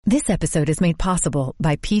This episode is made possible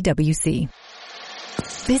by PwC.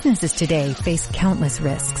 Businesses today face countless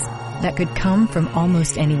risks that could come from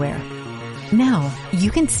almost anywhere. Now,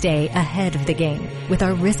 you can stay ahead of the game with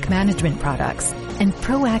our risk management products and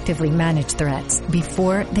proactively manage threats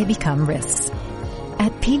before they become risks.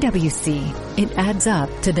 At PwC, it adds up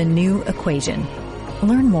to the new equation.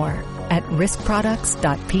 Learn more at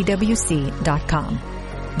riskproducts.pwc.com.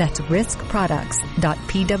 That's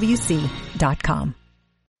riskproducts.pwc.com.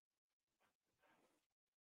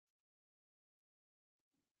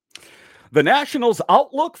 The Nationals'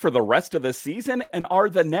 outlook for the rest of the season, and are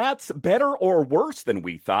the Nats better or worse than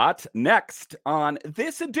we thought? Next on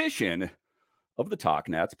this edition of the Talk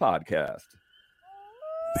Nats podcast.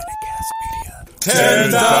 Minicast Media.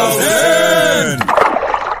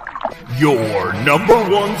 10,000! Your number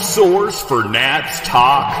one source for Nats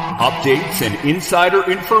talk, updates, and insider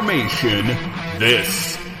information.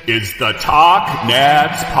 This is the Talk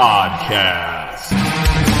Nats podcast.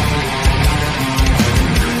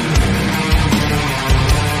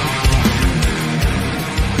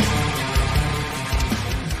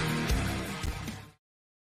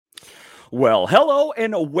 Well, hello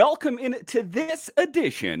and welcome into this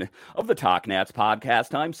edition of the Talk Nats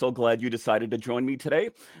podcast. I'm so glad you decided to join me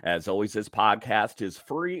today. As always, this podcast is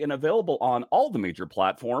free and available on all the major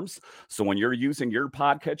platforms. So when you're using your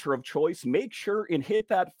podcatcher of choice, make sure and hit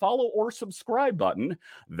that follow or subscribe button.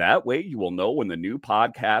 That way you will know when the new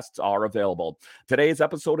podcasts are available. Today's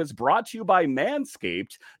episode is brought to you by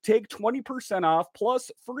Manscaped. Take 20% off plus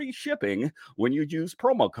free shipping when you use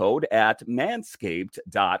promo code at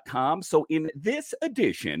manscaped.com. So in this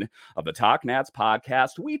edition of the Talk Nats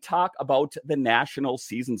podcast, we talk about the national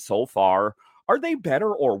season so far. Are they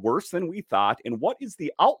better or worse than we thought? And what is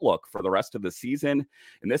the outlook for the rest of the season?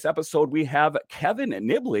 In this episode, we have Kevin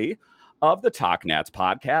Nibley of the Talk Nats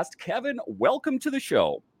podcast. Kevin, welcome to the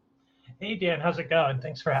show. Hey, Dan, how's it going?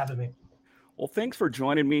 Thanks for having me. Well, thanks for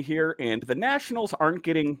joining me here. And the Nationals aren't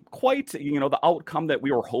getting quite, the outcome that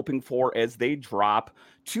we were hoping for as they drop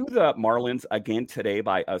to the Marlins again today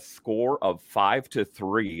by a score of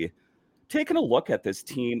 5-3. Taking a look at this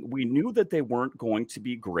team, we knew that they weren't going to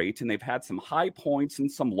be great, and they've had some high points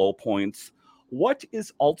and some low points. What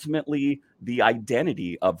is ultimately the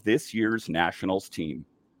identity of this year's Nationals team?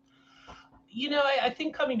 I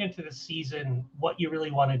think coming into the season, what you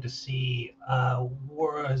really wanted to see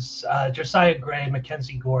was Josiah Gray,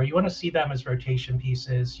 Mackenzie Gore. You want to see them as rotation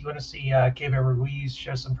pieces. You want to see Kever Ruiz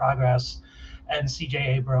show some progress, and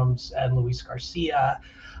CJ Abrams and Luis Garcia.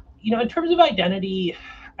 In terms of identity,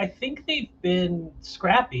 I think they've been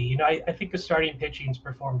scrappy. I think the starting pitching's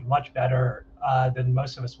performed much better than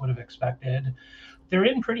most of us would have expected. They're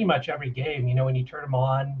in pretty much every game. When you turn them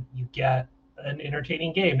on, you get an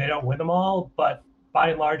entertaining game. They don't win them all, but by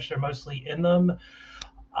and large, they're mostly in them.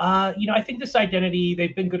 I think this identity,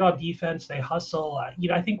 they've been good on defense. They hustle.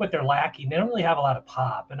 I think what they're lacking, they don't really have a lot of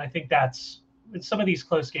pop. And I think that's, in some of these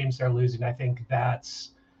close games they're losing, I think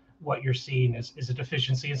that's what you're seeing is a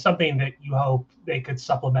deficiency, and something that you hope they could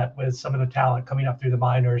supplement with some of the talent coming up through the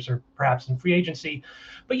minors or perhaps in free agency.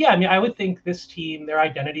 But yeah, I would think this team, their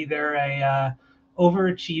identity, they're a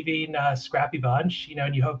overachieving, scrappy bunch,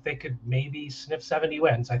 and you hope they could maybe sniff 70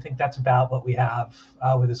 wins. I think that's about what we have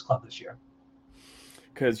with this club this year.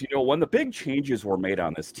 Because, when the big changes were made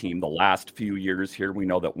on this team the last few years here, we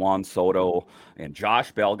know that Juan Soto and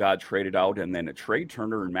Josh Bell got traded out, and then Trey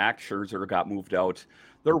Turner and Max Scherzer got moved out.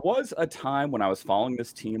 There was a time when I was following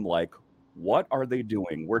this team like, what are they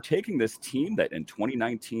doing? We're taking this team that in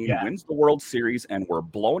 2019 wins the World Series, and we're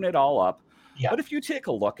blowing it all up. Yeah. But if you take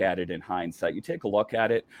a look at it in hindsight,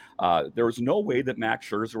 there was no way that Max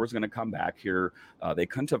Scherzer was going to come back here. They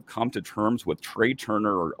couldn't have come to terms with Trey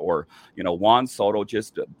Turner or Juan Soto,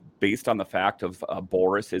 just based on the fact of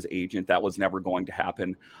Boris, his agent. That was never going to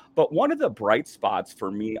happen. But one of the bright spots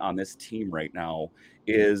for me on this team right now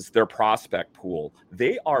is their prospect pool.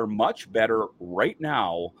 They are much better right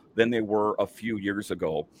now than they were a few years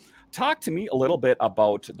ago. Talk to me a little bit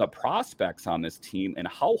about the prospects on this team and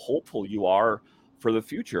how hopeful you are for the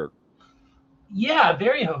future. Yeah,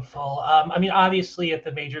 very hopeful. Obviously at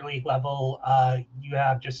the major league level, you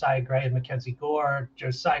have Josiah Gray and Mackenzie Gore.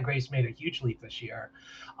 Josiah Gray's made a huge leap this year.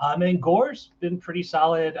 And Gore's been pretty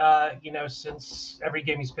solid, since every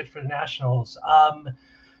game he's pitched for the Nationals.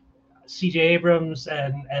 CJ Abrams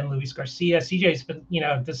and Luis Garcia. CJ's been,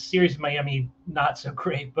 this series in Miami, not so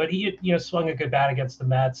great, but he, swung a good bat against the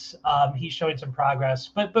Mets. He's showing some progress,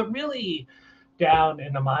 but really down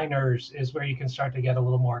in the minors is where you can start to get a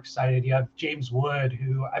little more excited. You have James Wood,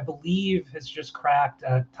 who I believe has just cracked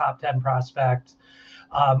a top 10 prospect.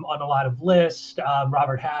 on a lot of lists.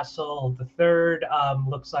 Robert Hassel, the third,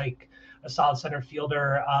 looks like a solid center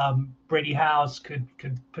fielder. Brady House could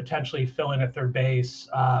potentially fill in at third base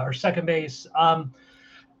or second base.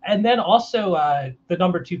 And then also the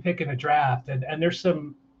number 2 pick in the draft. And there's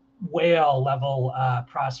some whale level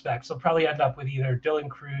prospects. They'll probably end up with either Dylan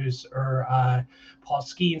Cruz or Paul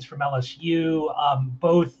Skeens from LSU.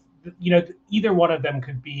 Both, either one of them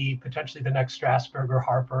could be potentially the next Strasburg or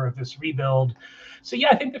Harper of this rebuild. So yeah,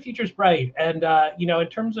 I think the future's bright. And in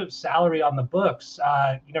terms of salary on the books,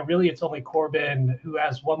 really it's only Corbin who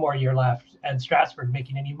has one more year left and Strasburg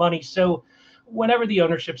making any money. So whenever the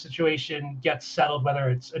ownership situation gets settled, whether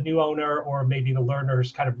it's a new owner or maybe the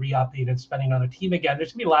learners kind of re-upping and spending on a team again,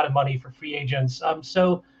 there's gonna be a lot of money for free agents.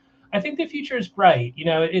 So I think the future is bright.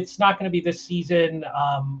 It's not going to be this season,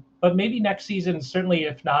 but maybe next season, certainly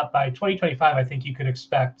if not by 2025, I think you could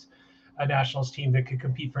expect a Nationals team that could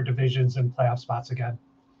compete for divisions and playoff spots again.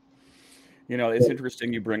 It's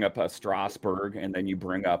interesting you bring up Strasburg, and then you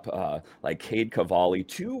bring up like Cade Cavalli,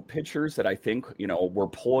 2 pitchers that I think, were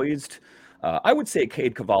poised. I would say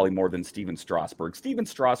Cade Cavalli more than Steven Strasburg. Steven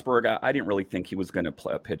Strasburg, I didn't really think he was going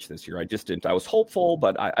to pitch this year. I just didn't. I was hopeful,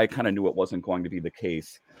 but I kind of knew it wasn't going to be the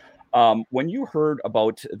case. When you heard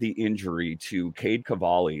about the injury to Cade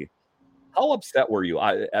Cavalli, how upset were you?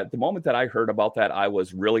 At the moment that I heard about that, I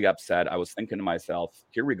was really upset. I was thinking to myself,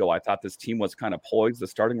 here we go. I thought this team was kind of poised. The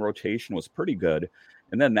starting rotation was pretty good.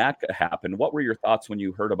 And then that happened. What were your thoughts when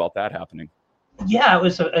you heard about that happening? Yeah, it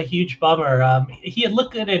was a huge bummer. He had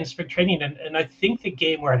looked good in spring training, and I think the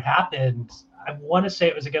game where it happened, I want to say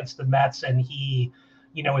it was against the Mets, and he,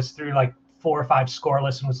 was through like 4 or 5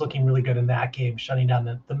 scoreless and was looking really good in that game, shutting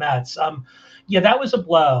down the Mets. Yeah, that was a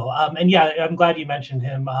blow. And yeah, I'm glad you mentioned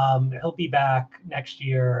him. He'll be back next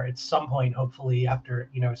year at some point, hopefully after,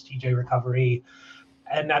 his TJ recovery.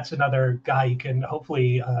 And that's another guy you can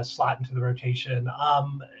hopefully slot into the rotation.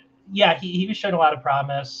 Yeah, he was showing a lot of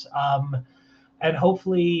promise. And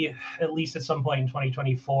hopefully, at least at some point in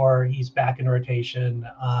 2024, he's back in rotation,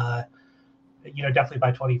 definitely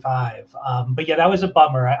by 25. But yeah, that was a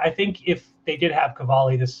bummer. I think if they did have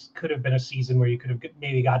Cavalli, this could have been a season where you could have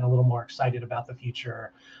maybe gotten a little more excited about the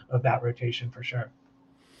future of that rotation for sure.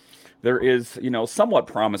 There is, somewhat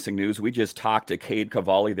promising news. We just talked to Cade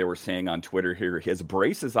Cavalli. They were saying on Twitter here, his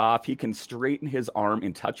brace is off. He can straighten his arm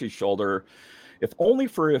and touch his shoulder. If only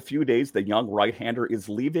for a few days, the young right-hander is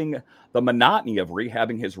leaving the monotony of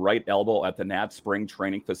rehabbing his right elbow at the Nats spring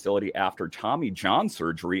training facility after Tommy John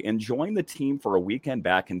surgery and join the team for a weekend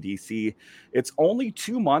back in D.C. It's only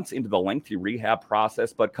 2 months into the lengthy rehab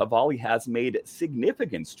process, but Cavalli has made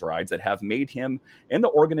significant strides that have made him and the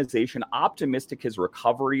organization optimistic his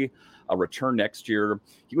recovery, a return next year.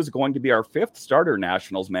 He was going to be our 5th starter,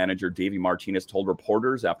 Nationals manager Davey Martinez told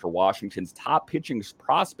reporters after Washington's top pitching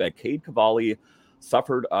prospect, Cade Cavalli,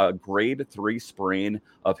 suffered a grade 3 sprain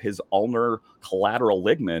of his ulnar collateral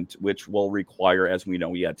ligament, which will require, as we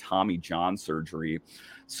know, he had Tommy John surgery.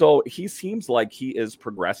 So he seems like he is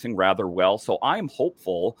progressing rather well. So I'm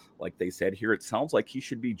hopeful, like they said here, it sounds like he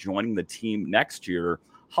should be joining the team next year.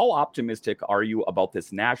 How optimistic are you about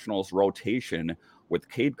this Nationals rotation with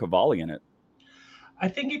Cade Cavalli in it? I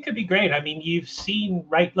think it could be great. I mean, you've seen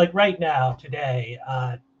right now today,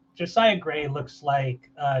 Josiah Gray looks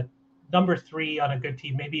like number 3 on a good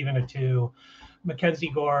team, maybe even a 2.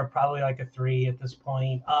 Mackenzie Gore, probably like a 3 at this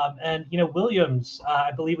point. And, Williams,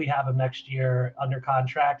 I believe we have him next year under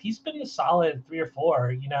contract. He's been a solid 3 or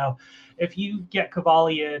 4. If you get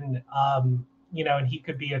Cavalli in, and he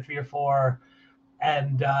could be a 3 or 4,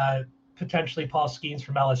 and potentially Paul Skeens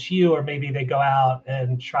from LSU, or maybe they go out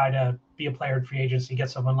and try to be a player in free agency, get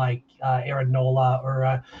someone like Aaron Nola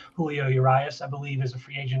or Julio Urias, I believe, is a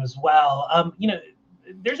free agent as well.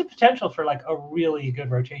 There's a potential for like a really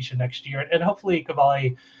good rotation next year, and hopefully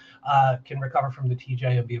Cavalli can recover from the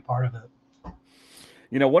TJ and be a part of it.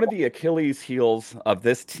 One of the Achilles heels of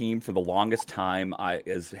this team for the longest time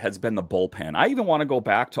has been the bullpen. I even want to go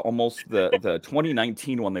back to almost the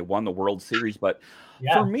 2019 when they won the World Series, but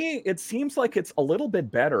for me, it seems like it's a little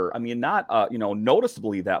bit better. I mean, not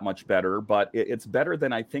noticeably that much better, but it's better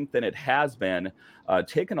than I think than it has been.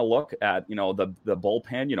 Taking a look at the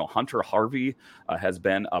bullpen, Hunter Harvey has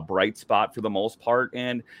been a bright spot for the most part,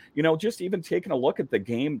 and just even taking a look at the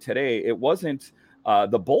game today, it wasn't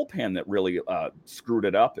the bullpen that really screwed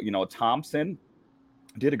it up. Thompson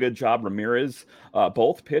did a good job. Ramirez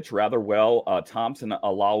both pitched rather well. Thompson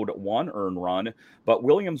allowed 1 earned run, but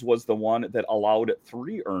Williams was the one that allowed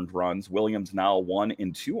 3 earned runs. Williams now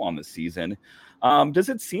 1-2 on the season. Does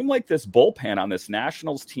it seem like this bullpen on this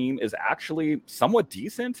Nationals team is actually somewhat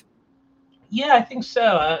decent? Yeah, I think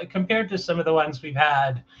so. Compared to some of the ones we've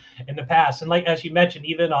had in the past, and like as you mentioned,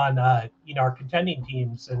 even on our contending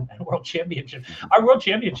teams and World Championship, our World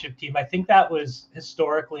Championship team, I think that was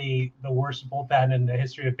historically the worst bullpen in the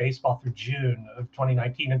history of baseball through June of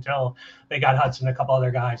 2019 until they got Hudson and a couple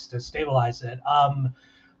other guys to stabilize it.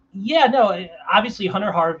 Yeah, no, obviously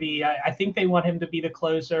Hunter Harvey. I think they want him to be the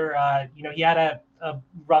closer. He had a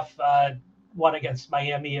rough one against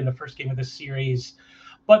Miami in the first game of the series.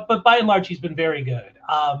 But by and large, he's been very good.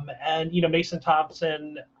 And Mason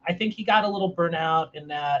Thompson, I think he got a little burnout in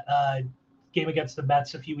that game against the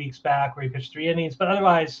Mets a few weeks back where he pitched 3 innings. But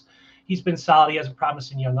otherwise, he's been solid. He has a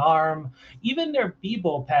promising young arm. Even their B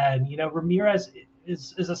bullpen, Ramirez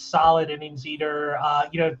is a solid innings eater.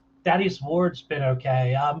 Thaddeus Ward's been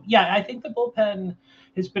okay. I think the bullpen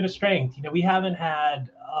has been a strength. We haven't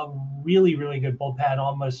had a really, really good bullpen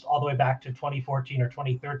almost all the way back to 2014 or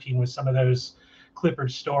 2013 with some of those Clifford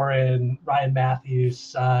Storin, Ryan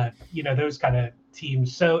Matthews, those kind of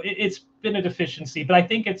teams. So it's been a deficiency, but I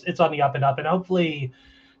think it's on the up and up, and hopefully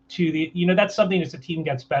that's something as the team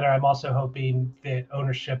gets better. I'm also hoping that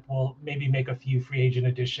ownership will maybe make a few free agent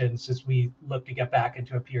additions as we look to get back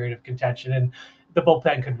into a period of contention, and the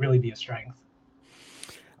bullpen could really be a strength.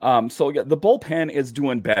 The bullpen is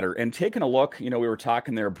doing better. And taking a look, we were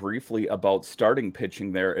talking there briefly about starting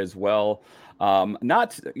pitching there as well.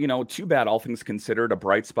 Not, too bad, all things considered. A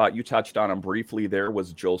bright spot you touched on him briefly there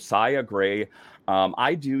was Josiah Gray.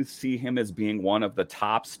 I do see him as being one of the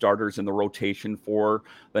top starters in the rotation for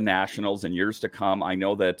the Nationals in years to come. I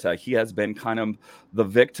know that he has been kind of the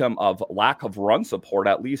victim of lack of run support,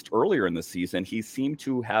 at least earlier in the season. He seemed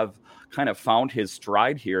to have kind of found his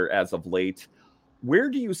stride here as of late.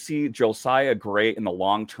 Where do you see Josiah Gray in the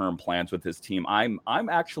long-term plans with his team? I'm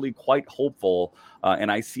actually quite hopeful,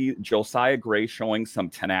 and I see Josiah Gray showing some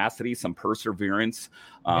tenacity, some perseverance,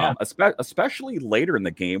 especially later in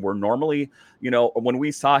the game, where normally, when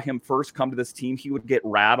we saw him first come to this team, he would get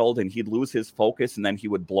rattled and he'd lose his focus and then he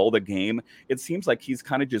would blow the game. It seems like he's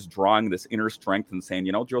kind of just drawing this inner strength and saying,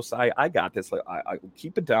 Josiah, I got this. I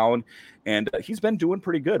keep it down, and he's been doing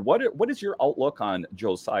pretty good. What is your outlook on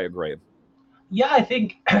Josiah Gray? Yeah, I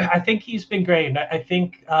think he's been great. And I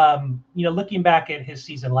think, looking back at his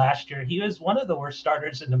season last year, he was one of the worst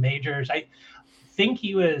starters in the majors. I think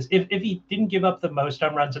he was, if he didn't give up the most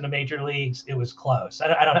home runs in the major leagues, it was close.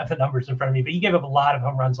 I don't have the numbers in front of me, but he gave up a lot of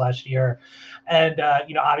home runs last year. And,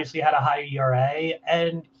 obviously had a high ERA.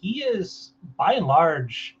 And he is, by and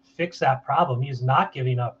large, fixed that problem. He is not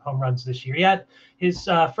giving up home runs this year. He had his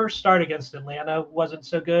first start against Atlanta wasn't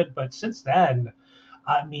so good, but since then,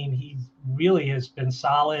 he really has been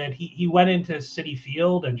solid. He went into Citi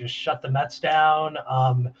Field and just shut the Mets down.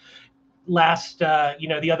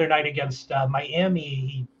 The other night against Miami,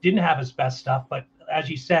 he didn't have his best stuff, but as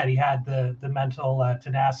you said, he had the mental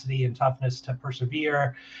tenacity and toughness to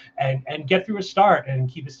persevere and get through a start and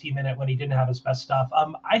keep his team in it when he didn't have his best stuff.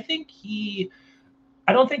 I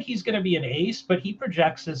don't think he's going to be an ace, but he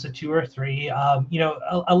projects as a 2 or 3.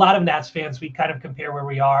 A lot of Nats fans, we kind of compare where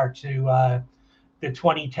we are to the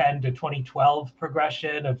 2010 to 2012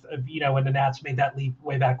 progression of when the Nats made that leap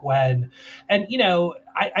way back when. And,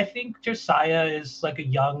 I think Josiah is like a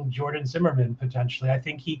young Jordan Zimmerman, potentially. I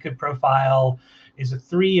think he could profile is a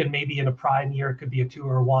 3, and maybe in a prime year, it could be a 2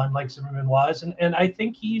 or a 1 like Zimmerman was. And I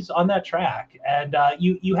think he's on that track. And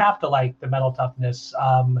you have to like the mental toughness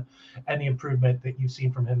and the improvement that you've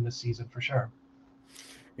seen from him this season for sure.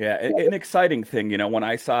 Yeah, an exciting thing, when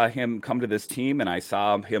I saw him come to this team and I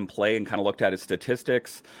saw him play and kind of looked at his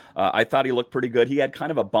statistics, I thought he looked pretty good. He had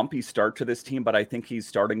kind of a bumpy start to this team, but I think he's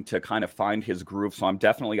starting to kind of find his groove. So I'm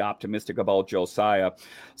definitely optimistic about Josiah.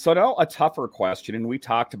 So now a tougher question, and we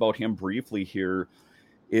talked about him briefly here,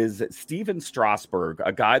 is Steven Strasburg,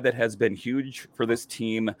 a guy that has been huge for this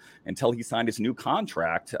team until he signed his new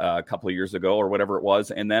contract a couple of years ago or whatever it was.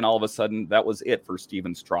 And then all of a sudden, that was it for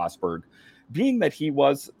Steven Strasburg. Being that he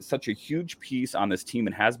was such a huge piece on this team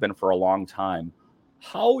and has been for a long time,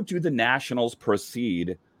 how do the Nationals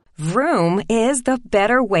proceed? Vroom is the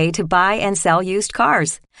better way to buy and sell used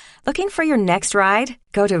cars. Looking for your next ride?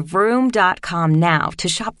 Go to Vroom.com now to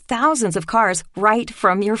shop thousands of cars right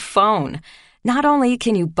from your phone. Not only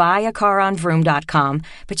can you buy a car on Vroom.com,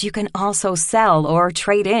 but you can also sell or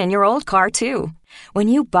trade in your old car too. When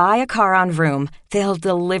you buy a car on Vroom, they'll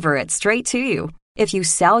deliver it straight to you. If you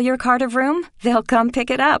sell your car to Vroom, they'll come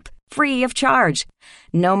pick it up, free of charge.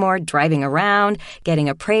 No more driving around, getting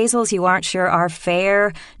appraisals you aren't sure are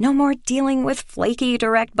fair. No more dealing with flaky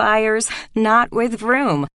direct buyers. Not with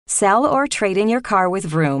Vroom. Sell or trade in your car with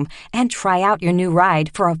Vroom and try out your new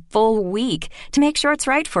ride for a full week to make sure it's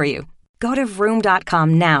right for you. Go to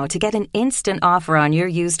Vroom.com now to get an instant offer on your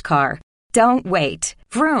used car. Don't wait.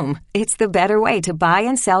 Vroom, it's the better way to buy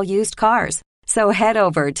and sell used cars. So head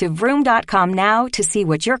over to Vroom.com now to see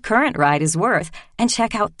what your current ride is worth and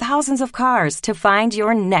check out thousands of cars to find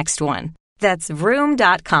your next one. That's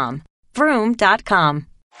Vroom.com. Vroom.com.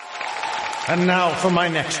 And now for my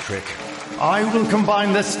next trick. I will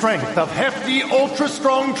combine the strength of hefty,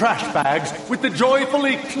 ultra-strong trash bags with the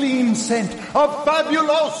joyfully clean scent of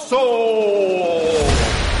Fabuloso!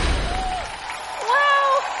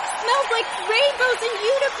 Wow! Smells like rainbows and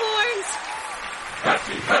unicorns!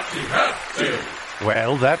 Hefty, hefty, hefty!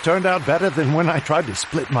 Well, that turned out better than when I tried to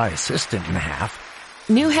split my assistant in half.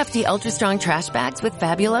 New Hefty Ultra Strong Trash Bags with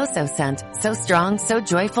Fabuloso scent. So strong, so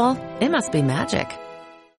joyful, it must be magic.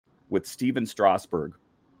 With Steven Strasburg.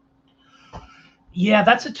 Yeah,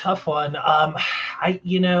 that's a tough one. I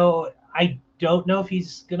don't know if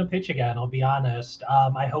he's going to pitch again, I'll be honest.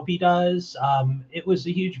 I hope he does. It was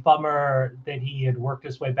a huge bummer that he had worked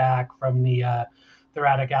his way back from the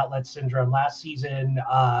thoracic outlet syndrome last season.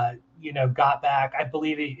 Got back. I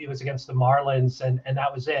believe it was against the Marlins, and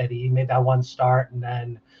that was it. He made that one start, and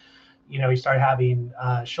then, he started having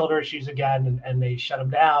shoulder issues again, and they shut him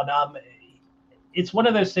down. It's one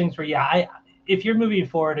of those things where, if you're moving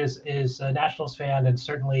forward as a Nationals fan, and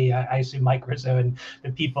certainly I assume Mike Rizzo and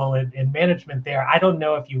the people in management there, I don't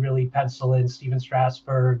know if you really pencil in Steven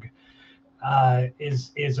Strasburg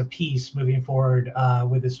is a piece moving forward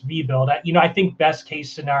with this rebuild. I think best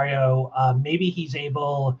case scenario, maybe he's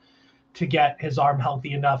able to get his arm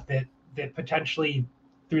healthy enough that potentially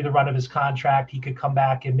through the run of his contract, he could come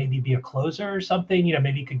back and maybe be a closer or something.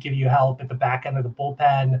 Maybe he could give you help at the back end of the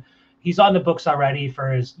bullpen. He's on the books already for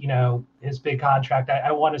his big contract.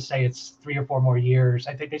 I want to say it's 3 or 4 more years.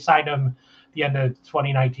 I think they signed him the end of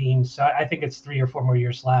 2019. So I think it's 3 or 4 more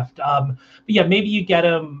years left. But yeah, maybe you get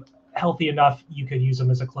him healthy enough, you could use him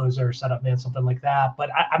as a closer, setup man, something like that. But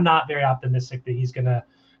I'm not very optimistic that he's going to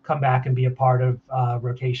come back and be a part of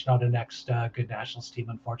rotation on the next good Nationals team,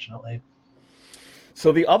 unfortunately.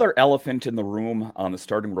 So the other elephant in the room on the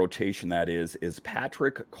starting rotation, that is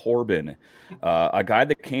Patrick Corbin, a guy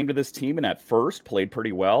that came to this team and at first played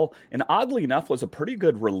pretty well, and oddly enough was a pretty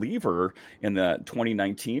good reliever in the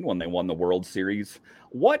 2019 when they won the World Series.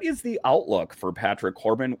 What is the outlook for Patrick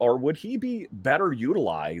Corbin, or would he be better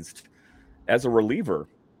utilized as a reliever?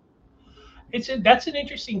 That's an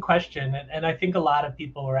interesting question, and I think a lot of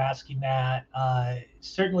people are asking that.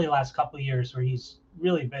 Certainly the last couple of years where he's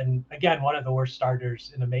really been, again, one of the worst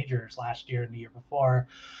starters in the majors last year and the year before.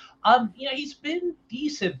 He's been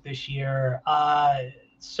decent this year.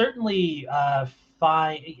 Certainly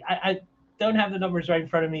fine. I don't have the numbers right in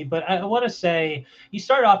front of me, but I want to say he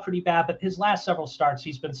started off pretty bad, but his last several starts,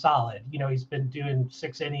 he's been solid. He's been doing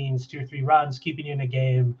 6 innings, 2 or 3 runs, keeping you in a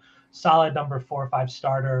game, solid number 4 or 5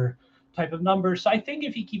 starter type of numbers. So I think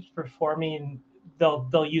if he keeps performing,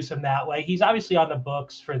 they'll use him that way. He's obviously on the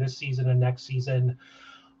books for this season and next season.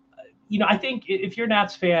 I think if you're a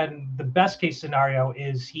Nats fan, the best case scenario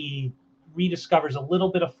is he rediscovers a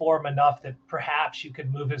little bit of form enough that perhaps you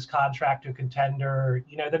could move his contract to a contender.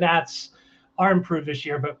 The Nats are improved this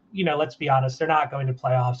year, but let's be honest, they're not going to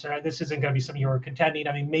playoffs. This isn't going to be something you were contending.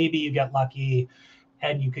 I mean, maybe you get lucky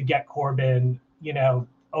and you could get Corbin,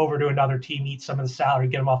 over to another team, eat some of the salary,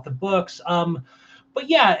 get him off the books. But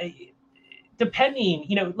yeah, depending,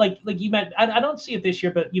 like you meant, I don't see it this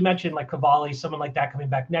year, but you mentioned like Cavalli, someone like that coming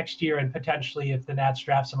back next year, and potentially if the Nats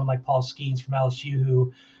draft someone like Paul Skeens from LSU,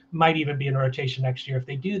 who might even be in rotation next year if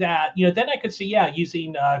they do that, then I could see,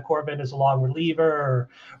 using Corbin as a long reliever,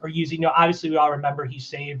 or using, obviously we all remember he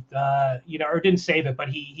saved, or didn't save it, but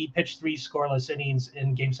he pitched 3 scoreless innings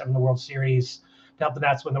in Game 7 of the World Series to help the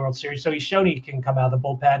Nats win the World Series. So he's shown he can come out of the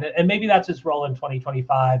bullpen, and maybe that's his role in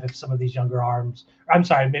 2025 if some of these younger arms,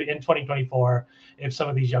 maybe in 2024, if some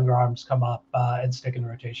of these younger arms come up and stick in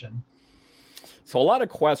rotation. So a lot of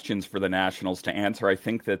questions for the Nationals to answer. I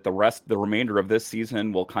think that the remainder of this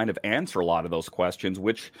season will kind of answer a lot of those questions.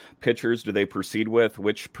 Which pitchers do they proceed with?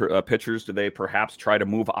 Which pitchers do they perhaps try to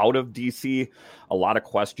move out of DC? A lot of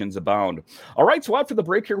questions abound. All right, so after the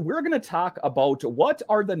break here, we're going to talk about what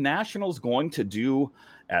are the Nationals going to do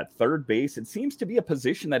at third base. It seems to be a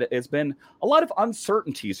position that has been a lot of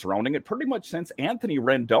uncertainty surrounding it pretty much since Anthony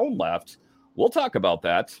Rendon left. We'll talk about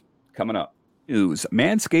that coming up. News.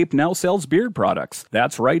 Manscaped now sells beard products.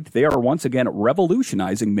 That's right, they are once again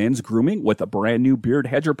revolutionizing men's grooming with a brand new Beard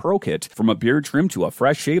Hedger Pro Kit. From a beard trim to a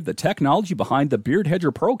fresh shave, the technology behind the Beard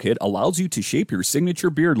Hedger Pro Kit allows you to shape your signature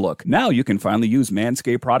beard look. Now you can finally use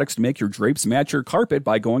Manscaped products to make your drapes match your carpet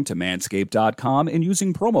by going to manscaped.com and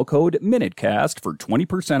using promo code MINUTECAST for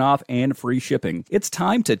 20% off and free shipping. It's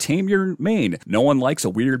time to tame your mane. No one likes a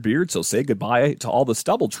weird beard, so say goodbye to all the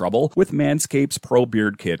stubble trouble with Manscaped's Pro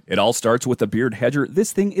Beard Kit. It all starts with the Beard Hedger.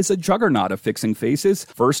 This thing is a juggernaut of fixing faces.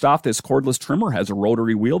 First off, this cordless trimmer has a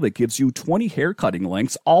rotary wheel that gives you 20 hair cutting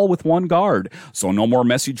lengths, all with one guard. So no more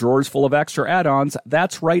messy drawers full of extra add-ons.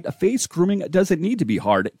 That's right, face grooming doesn't need to be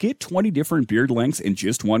hard. Get 20 different beard lengths in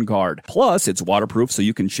just one guard. Plus, it's waterproof so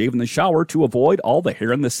you can shave in the shower to avoid all the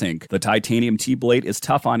hair in the sink. The titanium T-blade is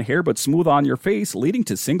tough on hair but smooth on your face, leading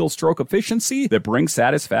to single-stroke efficiency that brings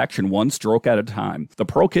satisfaction one stroke at a time. The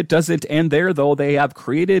Pro Kit doesn't end there, though. They have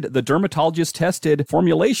created the dermatologist-tested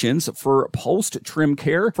formulations for post-trim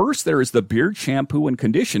care. First, there is the beard shampoo and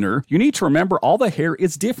conditioner. You need to remember all the hair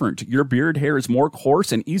is different. Your beard hair is more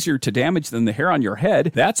coarse and easier to damage than the hair on your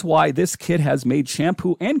head. That's why this kit has made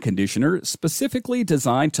shampoo and conditioner specifically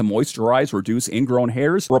designed to moisturize, reduce ingrown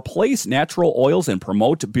hairs, replace natural oils, and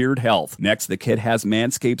promote beard health. Next, the kit has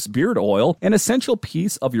Manscaped's beard oil, an essential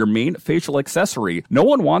piece of your main facial accessory. No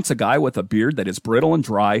one wants a guy with a beard that is brittle and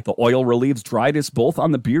dry. The oil relieves dryness both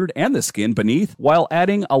on the beard and the skin beneath, while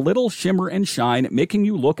adding a little shimmer and shine, making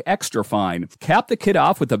you look extra fine. Cap the kit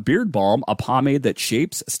off with a beard balm, a pomade that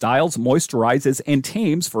shapes, styles, moisturizes, and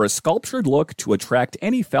tames for a sculptured look to attract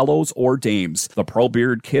any fellows or dames. The Pro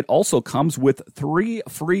Beard Kit also comes with 3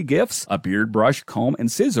 free gifts: a beard brush, comb,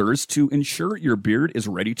 and scissors to ensure your beard is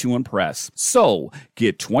ready to impress. So,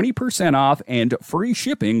 get 20% off and free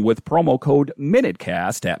shipping with promo code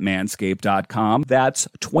MINUTECAST at manscaped.com. That's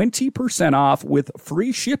 20% off with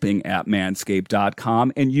free shipping at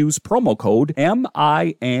manscaped.com and use promo code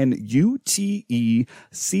MINUTECAST.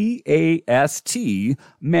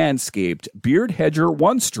 Manscaped Beard Hedger,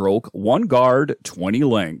 1 stroke, 1 guard, 20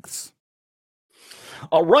 lengths.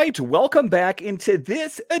 All right, welcome back into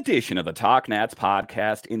this edition of the Talk Nats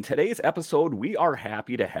podcast. In today's episode, we are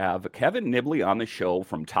happy to have Kevin Nibley on the show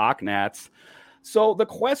from Talk Nats. So the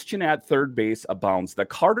question at third base abounds. The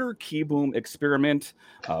Carter Kieboom experiment.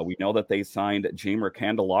 We know that they signed Jeimer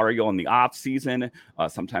Candelario in the offseason.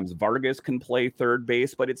 Sometimes Vargas can play third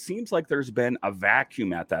base, but it seems like there's been a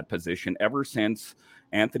vacuum at that position ever since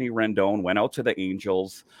Anthony Rendon went out to the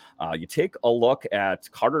Angels. You take a look at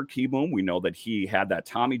Carter Kieboom. We know that he had that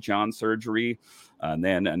Tommy John surgery. And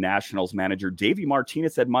then Nationals manager Davey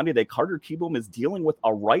Martinez said Monday that Carter Kieboom is dealing with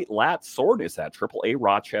a right lat soreness at AAA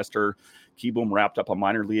Rochester. Kieboom wrapped up a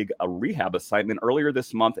minor league rehab assignment earlier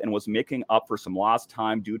this month and was making up for some lost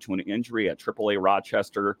time due to an injury at AAA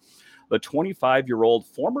Rochester. The 25-year-old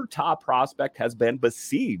former top prospect has been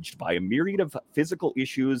besieged by a myriad of physical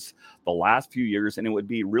issues the last few years, and it would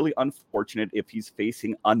be really unfortunate if he's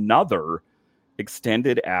facing another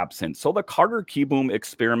extended absence. So the Carter Kieboom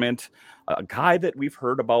experiment, a guy that we've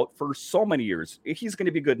heard about for so many years, he's going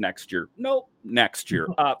to be good next year. No, next year.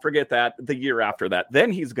 Forget that. The year after that,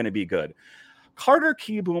 then he's going to be good. Carter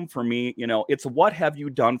Kieboom, for me, it's what have you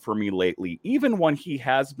done for me lately? Even when he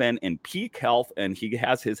has been in peak health and he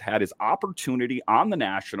has had his opportunity on the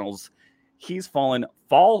Nationals, he's fallen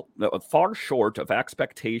far short of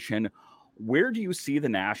expectation. Where do you see the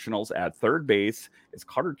Nationals at third base? Is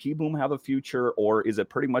Carter Kieboom have a future, or is it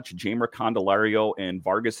pretty much Jeimer Candelario and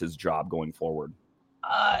Vargas's job going forward?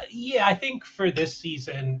 Yeah, I think for this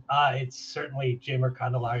season, it's certainly Jeimer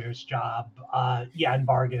Candelario's job. And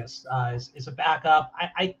Vargas is a backup.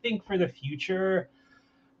 I think for the future,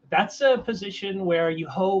 that's a position where you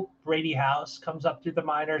hope Brady House comes up through the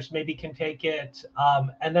minors, maybe can take it.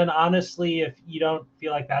 And then honestly, if you don't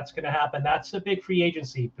feel like that's going to happen, that's a big free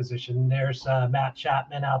agency position. There's Matt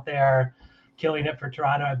Chapman out there killing it for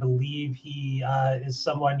Toronto. I believe he is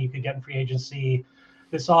someone you could get in free agency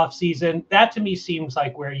this offseason. That to me seems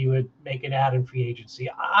like where you would make an ad in free agency.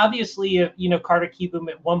 Obviously, Carter Kieboom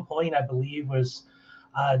at one point, I believe, was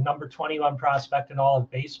number 21 prospect in all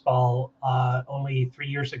of baseball only 3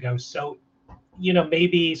 years ago. So,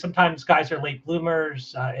 maybe sometimes guys are late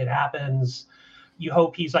bloomers. It happens. You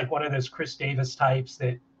hope he's like one of those Chris Davis types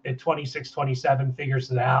that at 26, 27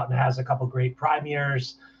 figures it out and has a couple great prime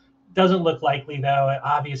years. Doesn't look likely, though.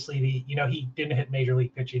 Obviously, he didn't hit major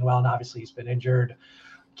league pitching well, and obviously he's been injured.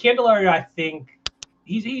 Candelario, I think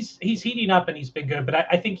he's heating up and he's been good, but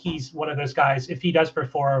I think he's one of those guys. If he does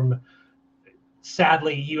perform,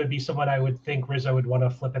 sadly, he would be someone I would think Rizzo would want to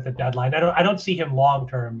flip at the deadline. I don't see him long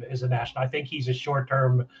term as a National. I think he's a short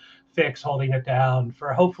term fix holding it down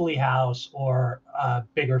for hopefully House or a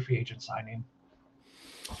bigger free agent signing.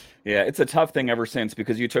 Yeah, it's a tough thing ever since,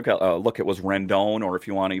 because you took a look at was Rendon, or if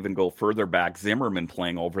you want to even go further back, Zimmerman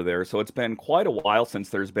playing over there. So it's been quite a while since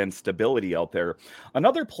there's been stability out there.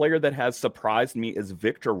 Another player that has surprised me is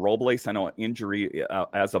Victor Robles. I know an injury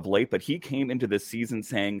as of late, but he came into this season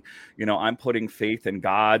saying, I'm putting faith in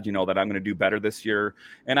God, that I'm going to do better this year.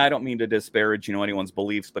 And I don't mean to disparage, anyone's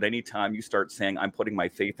beliefs, but anytime you start saying I'm putting my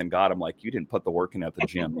faith in God, I'm like, you didn't put the work in at the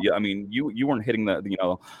gym. You weren't hitting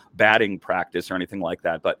the batting practice or anything like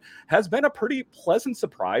that, but has been a pretty pleasant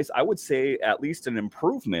surprise. I would say at least an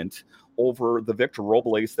improvement over the Victor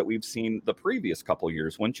Robles that we've seen the previous couple of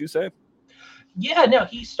years, wouldn't you say? Yeah, no,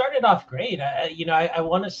 he started off great. I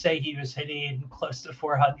want to say he was hitting close to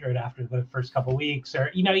 400 after the first couple of weeks,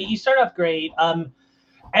 or, he started off great.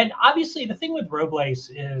 And obviously the thing with Robles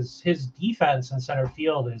is his defense in center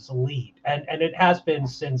field is elite. And it has been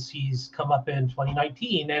since he's come up in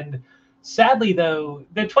 2019. And sadly, though,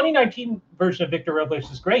 the 2019 version of Victor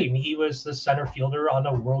Robles is great, and he was the center fielder on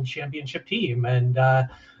a world championship team and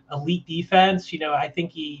elite defense. I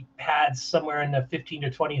think he had somewhere in the 15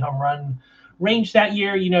 to 20 home run range that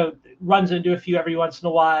year. Runs into a few every once in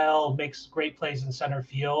a while, makes great plays in center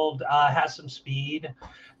field, has some speed,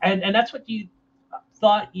 and that's what you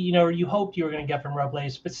thought, or you hoped you were going to get from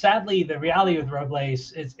Robles. But sadly, the reality with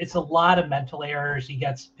Robles is it's a lot of mental errors. He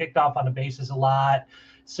gets picked off on the bases a lot.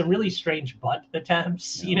 Some really strange bunt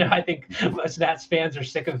attempts. I think most Nats fans are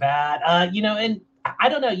sick of that. And I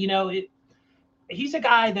don't know, he's a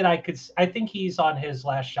guy that I think he's on his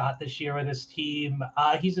last shot this year with his team.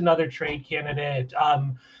 He's another trade candidate.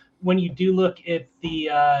 When you do look at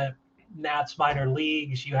the Nats minor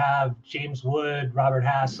leagues, you have James Wood, Robert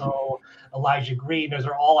Hassel, Elijah Green. Those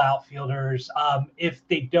are all outfielders. If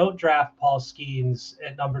they don't draft Paul Skeens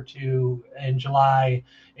at number 2 in July,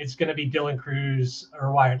 it's going to be Dylan Cruz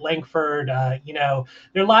or Wyatt Langford. There are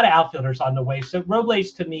a lot of outfielders on the way. So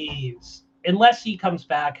Robles, to me, unless he comes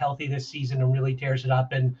back healthy this season and really tears it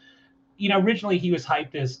up, and originally he was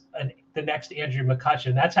hyped as the next Andrew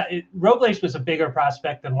McCutchen. That's how Robles was a bigger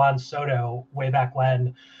prospect than Juan Soto way back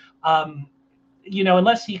when.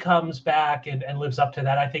 Unless he comes back and lives up to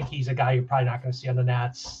that, I think he's a guy you're probably not going to see on the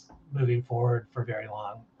Nats moving forward for very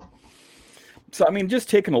long. So, just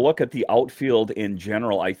taking a look at the outfield in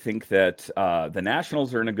general, I think that the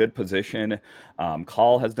Nationals are in a good position.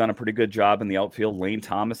 Call has done a pretty good job in the outfield. Lane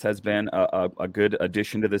Thomas has been a good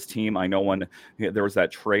addition to this team. I know when there was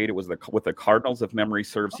that trade, it was with the Cardinals, if memory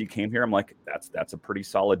serves, he came here. I'm like, that's a pretty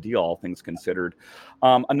solid deal, all things considered.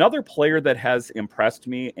 Another player that has impressed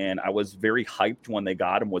me, and I was very hyped when they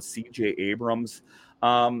got him, was C.J. Abrams.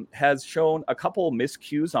 Has shown a couple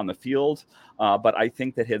miscues on the field, but I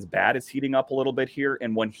think that his bat is heating up a little bit here.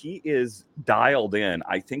 And when he is dialed in,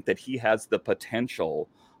 I think that he has the potential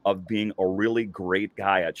of being a really great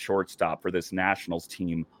guy at shortstop for this Nationals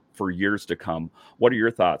team for years to come. What are your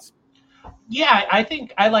thoughts? Yeah, I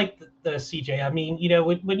think I like the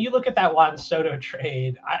CJ. When you look at that Juan Soto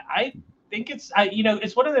trade, I think it's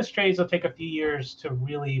one of those trades that'll take a few years to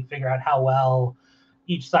really figure out how well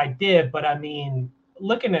each side did. But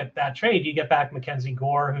looking at that trade, you get back Mackenzie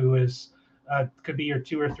Gore, who is could be your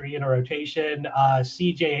 2 or 3 in a rotation.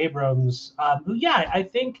 C.J. Abrams, I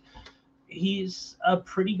think he's a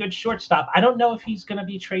pretty good shortstop. I don't know if he's going to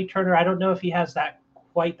be Trey Turner. I don't know if he has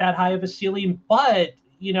quite that high of a ceiling, but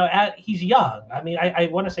he's young. I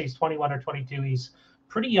want to say he's 21 or 22. He's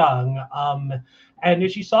pretty young. And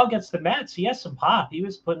as you saw against the Mets, he has some pop. He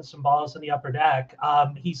was putting some balls in the upper deck.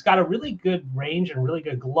 He's got a really good range and really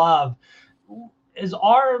good glove. His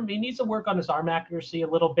arm, he needs to work on his arm accuracy a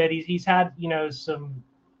little bit. He's had, some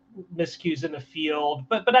miscues in the field,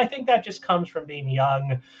 but I think that just comes from being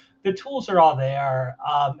young. The tools are all there.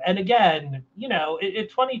 And again, at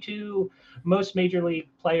 22, most major league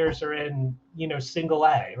players are in, single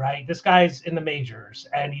A, right? This guy's in the majors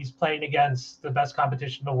and he's playing against the best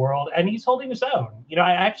competition in the world and he's holding his own.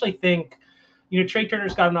 I actually think, Trey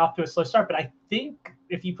Turner's gotten off to a slow start, but I think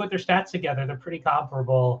if you put their stats together, they're pretty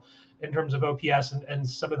comparable in terms of OPS and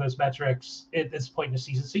some of those metrics at this point in the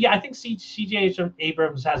season. So yeah, I think C.J.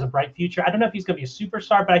 Abrams has a bright future. I don't know if he's going to be a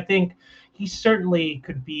superstar, but I think he certainly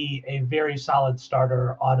could be a very solid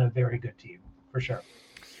starter on a very good team for sure.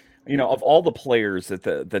 Of all the players that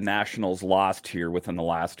the Nationals lost here within the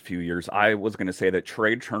last few years, I was going to say that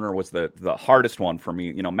Trey Turner was the hardest one for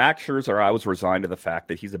me. Max Scherzer, I was resigned to the fact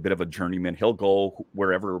that he's a bit of a journeyman. He'll go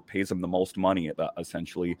wherever pays him the most money,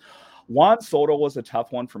 essentially. Juan Soto was a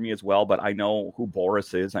tough one for me as well, but I know who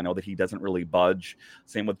Boris is. I know that he doesn't really budge.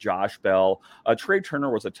 Same with Josh Bell. Trey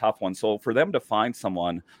Turner was a tough one. So for them to find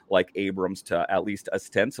someone like Abrams to at least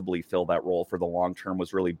ostensibly fill that role for the long term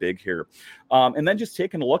was really big here. And then just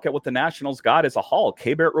taking a look at what the Nationals got as a haul.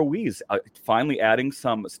 Keibert Ruiz finally adding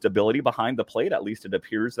some stability behind the plate. At least it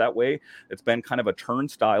appears that way. It's been kind of a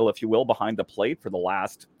turnstile, if you will, behind the plate for the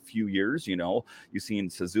last few years. You've seen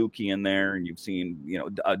Suzuki in there, and you've seen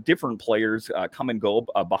different players come and go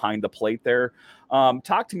behind the plate there.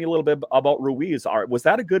 Talk to me a little bit about Ruiz. Was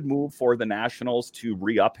that a good move for the Nationals to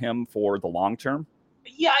re-up him for the long term?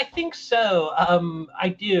 Yeah, I think so. I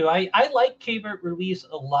do. I like Keibert Ruiz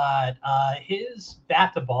a lot. His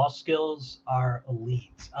bat-to-ball skills are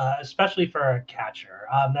elite, especially for a catcher.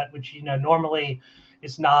 Which normally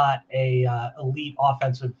is not a elite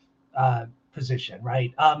offensive position,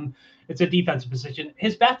 right? It's a defensive position.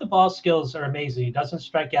 His bat-to-ball skills are amazing. He doesn't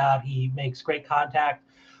strike out. He makes great contact.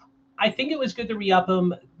 I think it was good to re-up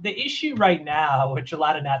him. The issue right now, which a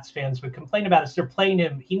lot of Nats fans would complain about, is they're playing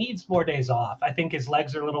him. He needs more days off. I think his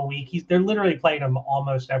legs are a little weak. They're literally playing him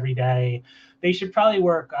almost every day. They should probably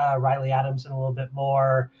work Riley Adams in a little bit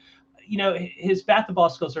more. His bat-to-ball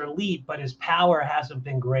skills are elite, but his power hasn't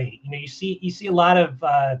been great. You see a lot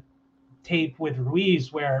of tape with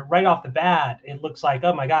Ruiz where right off the bat it looks like,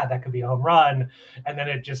 oh my God, that could be a home run, and then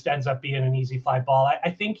it just ends up being an easy fly ball.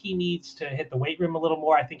 I think he needs to hit the weight room a little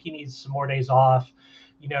more. I think he needs some more days off.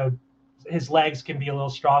 His legs can be a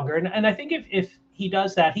little stronger, and I think if he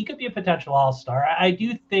does that, he could be a potential all-star. I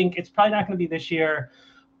do think it's probably not going to be this year,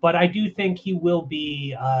 but I do think he will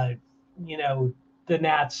be the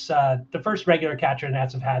Nats the first regular catcher the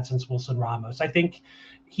Nats have had since Wilson Ramos. I think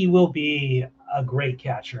he will be a great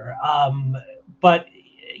catcher. But,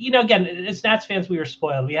 again, as Nats fans, we were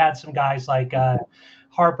spoiled. We had some guys like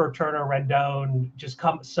Harper, Turner, Rendon,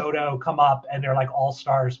 Soto come up, and they're like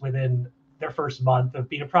all-stars within their first month of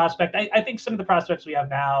being a prospect. I think some of the prospects we have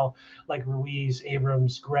now, like Ruiz,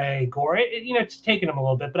 Abrams, Gray, Gore, it's taken them a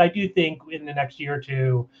little bit. But I do think in the next year or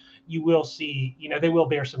two, you will see, they will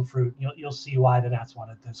bear some fruit. You'll see why the Nats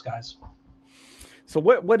wanted those guys. So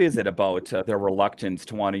what is it about their reluctance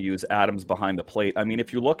to want to use Adams behind the plate? I mean,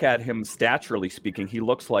 if you look at him staturally speaking, he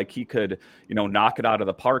looks like he could, knock it out of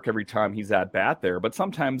the park every time he's at bat there. But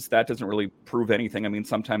sometimes that doesn't really prove anything. I mean,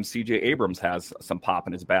 sometimes C.J. Abrams has some pop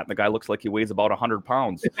in his bat, and the guy looks like he weighs about 100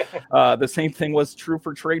 pounds. The same thing was true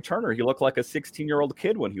for Trey Turner. He looked like a 16-year-old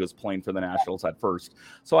kid when he was playing for the Nationals at first.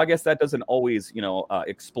 So I guess that doesn't always,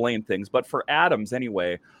 explain things. But for Adams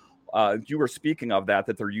anyway, you were speaking of that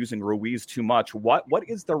they're using Ruiz too much. What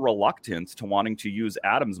is the reluctance to wanting to use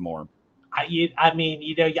Adams more? I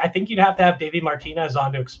think you'd have to have Davey Martinez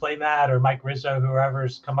on to explain that, or Mike Rizzo,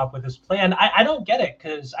 whoever's come up with this plan. I don't get it,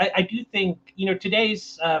 because I do think,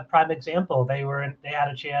 today's prime example, they had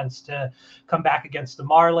a chance to come back against the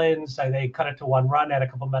Marlins. They cut it to one run, had a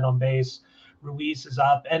couple men on base. Ruiz is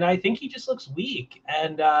up, and I think he just looks weak.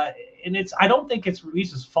 And I don't think it's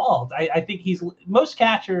Ruiz's fault. I think most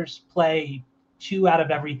catchers play 2 out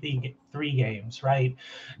of every 3 games, right?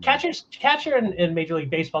 Catcher in Major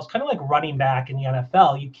League Baseball is kind of like running back in the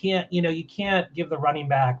NFL. You can't give the running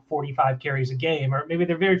back 45 carries a game, or maybe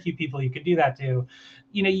there are very few people you could do that to.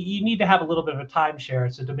 You need to have a little bit of a timeshare.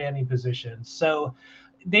 It's a demanding position. So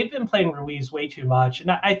they've been playing Ruiz way too much,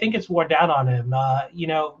 and I think it's worn down on him.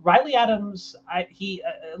 Riley Adams, I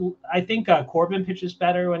think Corbin pitches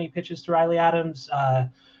better when he pitches to Riley Adams.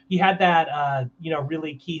 He had that,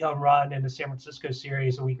 really key home run in the San Francisco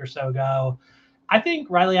series a week or so ago. I think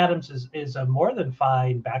Riley Adams is a more than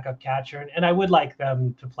fine backup catcher, and I would like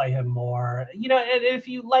them to play him more. And if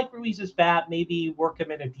you like Ruiz's bat, maybe work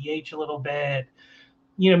him in a DH a little bit.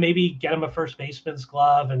 Maybe get him a first baseman's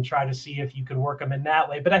glove and try to see if you could work him in that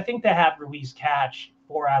way. But I think to have Ruiz catch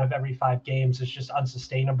 4 out of every 5 games is just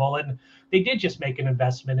unsustainable. And they did just make an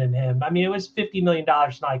investment in him. I mean, it was $50 million,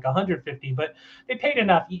 not like 150, but they paid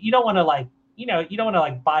enough. You don't want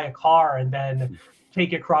to buy a car and then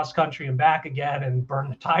take it cross country and back again and burn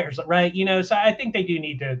the tires, right? So I think they do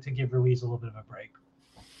need to give Ruiz a little bit of a break.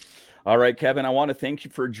 All right, Kevin, I want to thank you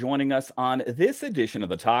for joining us on this edition of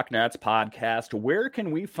the Talk Nats podcast. Where can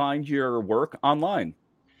we find your work online?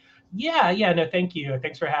 Yeah, no, thank you.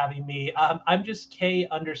 Thanks for having me. I'm just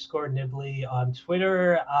K_Nibley on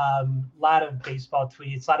Twitter. A lot of baseball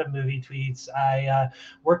tweets, a lot of movie tweets. I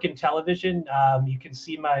work in television. You can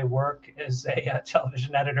see my work as a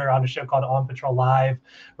television editor on a show called On Patrol Live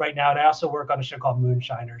right now. And I also work on a show called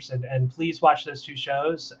Moonshiners. And please watch those 2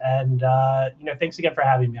 shows. And, thanks again for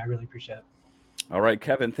having me. I really appreciate it. All right,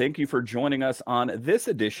 Kevin, thank you for joining us on this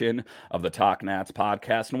edition of the Talk Nats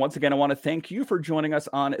podcast. And once again, I want to thank you for joining us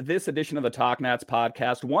on this edition of the Talk Nats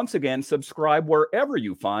podcast. Once again, subscribe wherever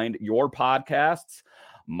you find your podcasts.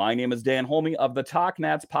 My name is Dan Holme of the Talk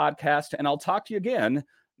Nats podcast, and I'll talk to you again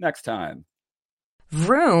next time.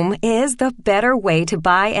 Vroom is the better way to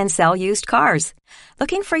buy and sell used cars.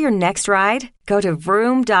 Looking for your next ride? Go to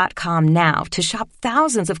Vroom.com now to shop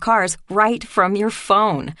thousands of cars right from your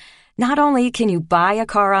phone. Not only can you buy a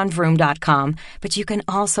car on Vroom.com, but you can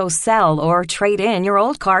also sell or trade in your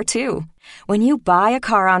old car, too. When you buy a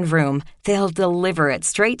car on Vroom, they'll deliver it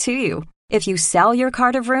straight to you. If you sell your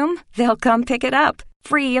car to Vroom, they'll come pick it up,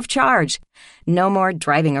 free of charge. No more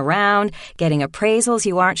driving around, getting appraisals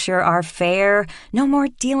you aren't sure are fair. No more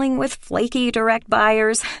dealing with flaky direct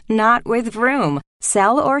buyers. Not with Vroom.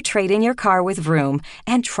 Sell or trade in your car with Vroom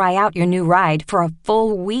and try out your new ride for a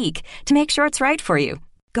full week to make sure it's right for you.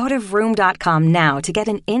 Go to Vroom.com now to get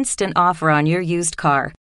an instant offer on your used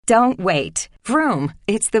car. Don't wait. Vroom,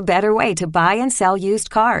 it's the better way to buy and sell used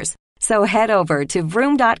cars. So head over to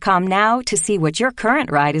Vroom.com now to see what your current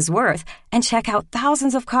ride is worth and check out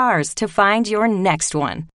thousands of cars to find your next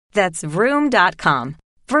one. That's Vroom.com.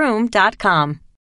 Vroom.com.